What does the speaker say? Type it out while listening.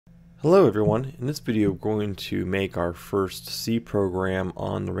Hello everyone, in this video we're going to make our first C program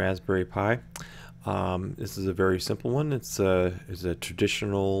on the Raspberry Pi. This is a very simple one. It's a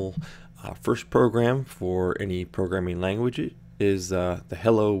traditional first program for any programming language. It is the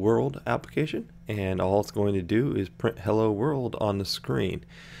Hello World application, and all it's going to do is print Hello World on the screen.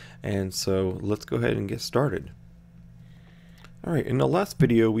 And so let's go ahead and get started. Alright, in the last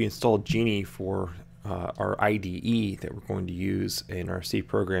video we installed Geany for our IDE that we're going to use in our C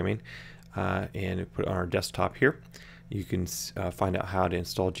programming, and put it on our desktop here. You can find out how to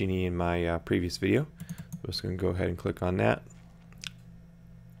install Geany in my previous video. I'm just going to go ahead and click on that.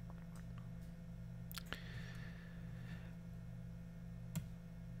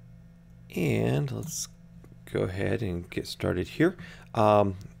 And let's go ahead and get started here.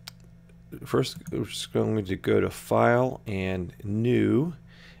 First, we're just going to go to File and New,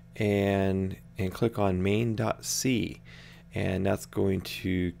 and click on main.c, and that's going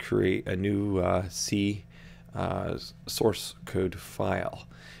to create a new C source code file.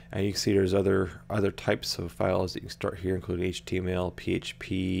 And you can see there's other types of files that you can start here, including HTML,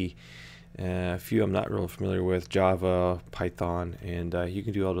 PHP, a few I'm not real familiar with, Java, Python, and you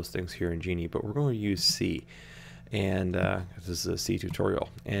can do all those things here in Geany, but we're going to use C. And this is a C tutorial,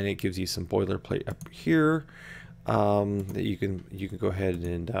 and it gives you some boilerplate up here that you can go ahead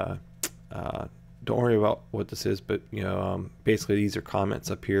and don't worry about what this is, but basically these are comments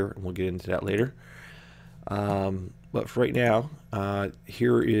up here, and we'll get into that later. But for right now,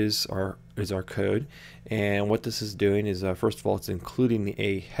 here is our code, and what this is doing is first of all, it's including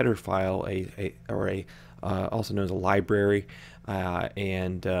a header file, also known as a library,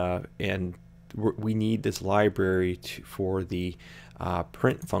 and we need this library for the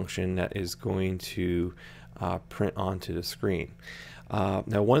print function that is going to print onto the screen.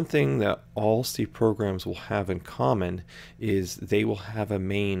 Now, one thing that all C programs will have in common is they will have a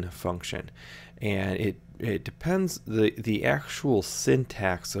main function, and it depends, the actual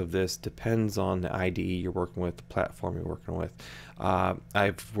syntax of this depends on the IDE you're working with, the platform you're working with.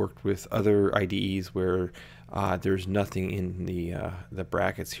 I've worked with other IDEs where there's nothing in the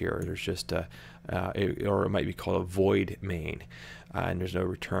brackets here. There's just or it might be called a void main, and there's no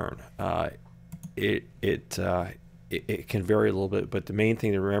return. It can vary a little bit, but the main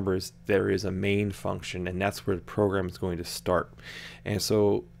thing to remember is there is a main function, and that's where the program is going to start. And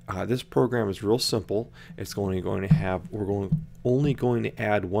so this program is real simple. It's only going to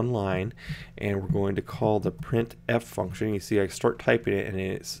add one line, and we're going to call the printf function. You see, I start typing it,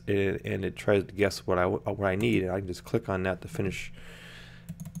 and it tries to guess what I need, and I can just click on that to finish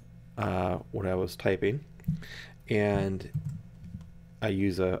what I was typing. And I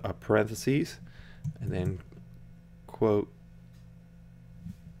use a parentheses, and then quote,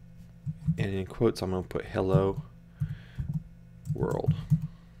 and in quotes I'm going to put hello world.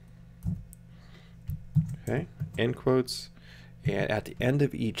 Okay, end quotes, and at the end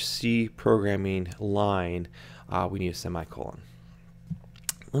of each C programming line we need a semicolon.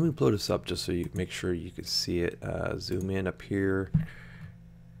 Let me blow this up just so you make sure you can see it. Zoom in up here.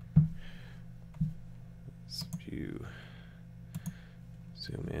 Let's view.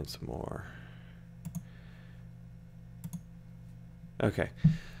 Zoom in some more. Okay,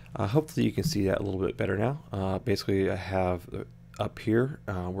 hopefully you can see that a little bit better now. Basically, I have up here,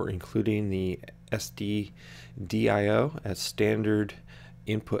 we're including the SDDIO as standard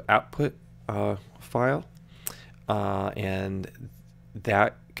input-output file, and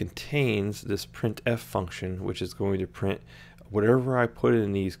that contains this printf function, which is going to print whatever I put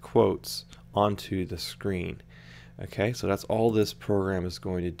in these quotes onto the screen. Okay, so that's all this program is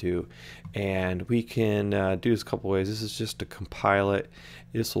going to do, and we can do this a couple ways. This is just to compile it.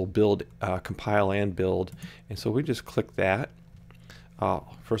 This will build, compile and build, and so we just click that.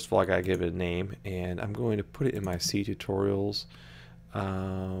 First of all, I gotta give it a name, and I'm going to put it in my C tutorials,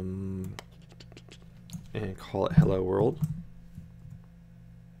 and call it Hello World.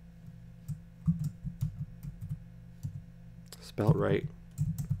 Spelled right.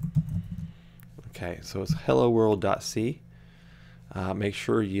 Okay, so it's hello world.c. Make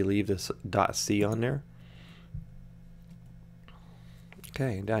sure you leave this .c on there.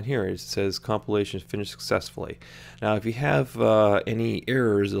 Okay, and down here it says compilation finished successfully. Now, if you have any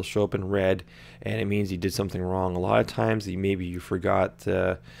errors, they'll show up in red, and it means you did something wrong. A lot of times, maybe you forgot,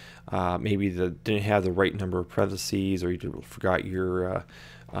 maybe didn't have the right number of parentheses, or you forgot your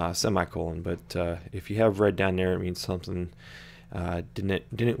semicolon. But if you have red down there, it means something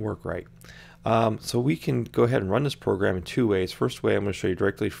didn't work right. So we can go ahead and run this program in two ways. First way, I'm going to show you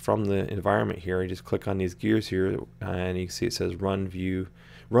directly from the environment here. I just click on these gears here, and you can see it says run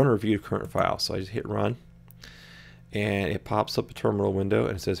or view current file. So I just hit run, and it pops up a terminal window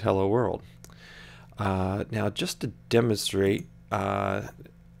and it says hello world. Now just to demonstrate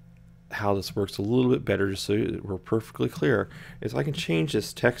how this works a little bit better, just so we're perfectly clear, is I can change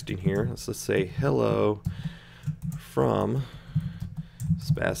this text in here. Let's just say hello from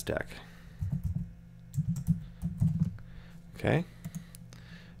SpazTech. Okay,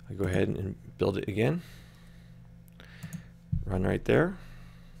 I go ahead and build it again, run right there.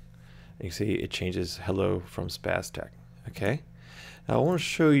 You can see it changes hello from SpazTech. Okay, now I want to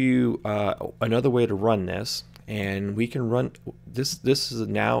show you another way to run this, and we can run this. This is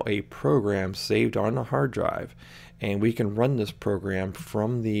now a program saved on the hard drive, and we can run this program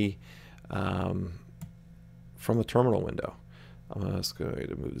from the terminal window. I'm just going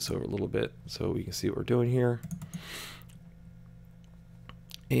to move this over a little bit so we can see what we're doing here.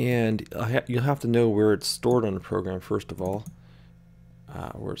 And you'll have to know where it's stored on the program first of all.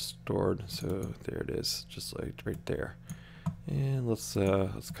 Where it's stored, so there it is, just like right there. And let's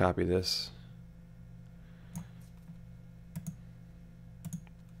copy this.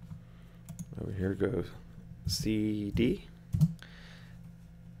 Over here goes CD,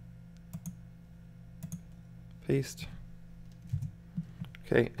 paste.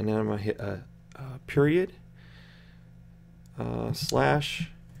 Okay, and then I'm gonna hit a period, slash,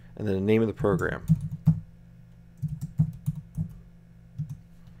 and then the name of the program.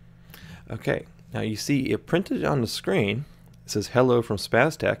 Okay, now you see it printed on the screen. It says hello from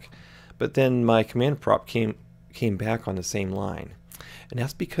SpazTech, but then my command prompt came back on the same line, and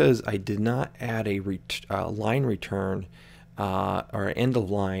that's because I did not add a line return or end of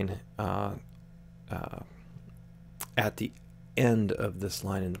line at the end of this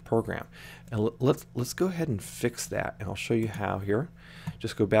line in the program. And let's go ahead and fix that, and I'll show you how here.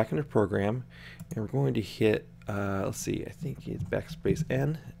 Just go back into the program, and we're going to hit let's see, I think it's backspace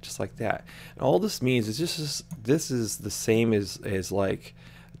N, just like that. And all this means is this is the same as like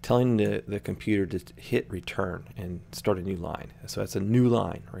telling the computer to hit return and start a new line. So that's a new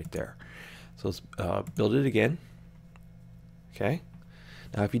line right there. So let's build it again. Okay.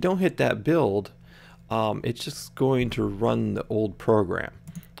 Now if you don't hit that build, it's just going to run the old program.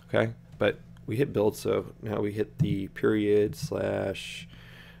 Okay. But we hit build, so now we hit the period slash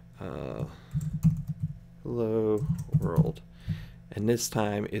hello world, and this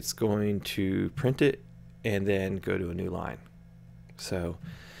time it's going to print it and then go to a new line. So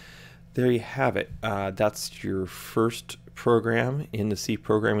there you have it. That's your first program in the C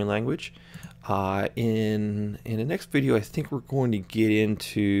programming language. In the next video, I think we're going to get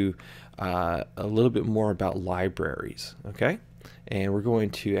into a little bit more about libraries. Okay, and we're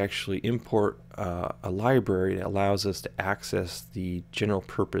going to actually import a library that allows us to access the general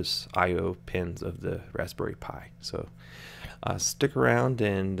purpose I/O pins of the Raspberry Pi. So stick around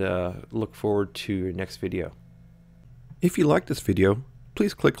and look forward to your next video. If you like this video,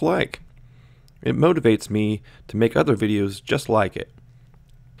 please click like. It motivates me to make other videos just like it.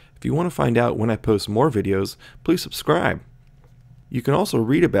 If you want to find out when I post more videos, please subscribe. You can also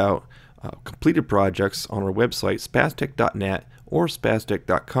read about completed projects on our website spaztech.net or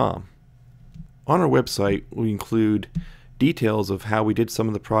spaztech.com. On our website, we include details of how we did some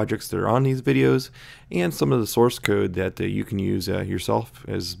of the projects that are on these videos and some of the source code that you can use yourself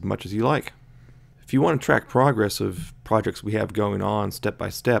as much as you like. If you want to track progress of projects we have going on step by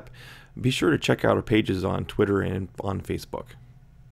step, be sure to check out our pages on Twitter and on Facebook.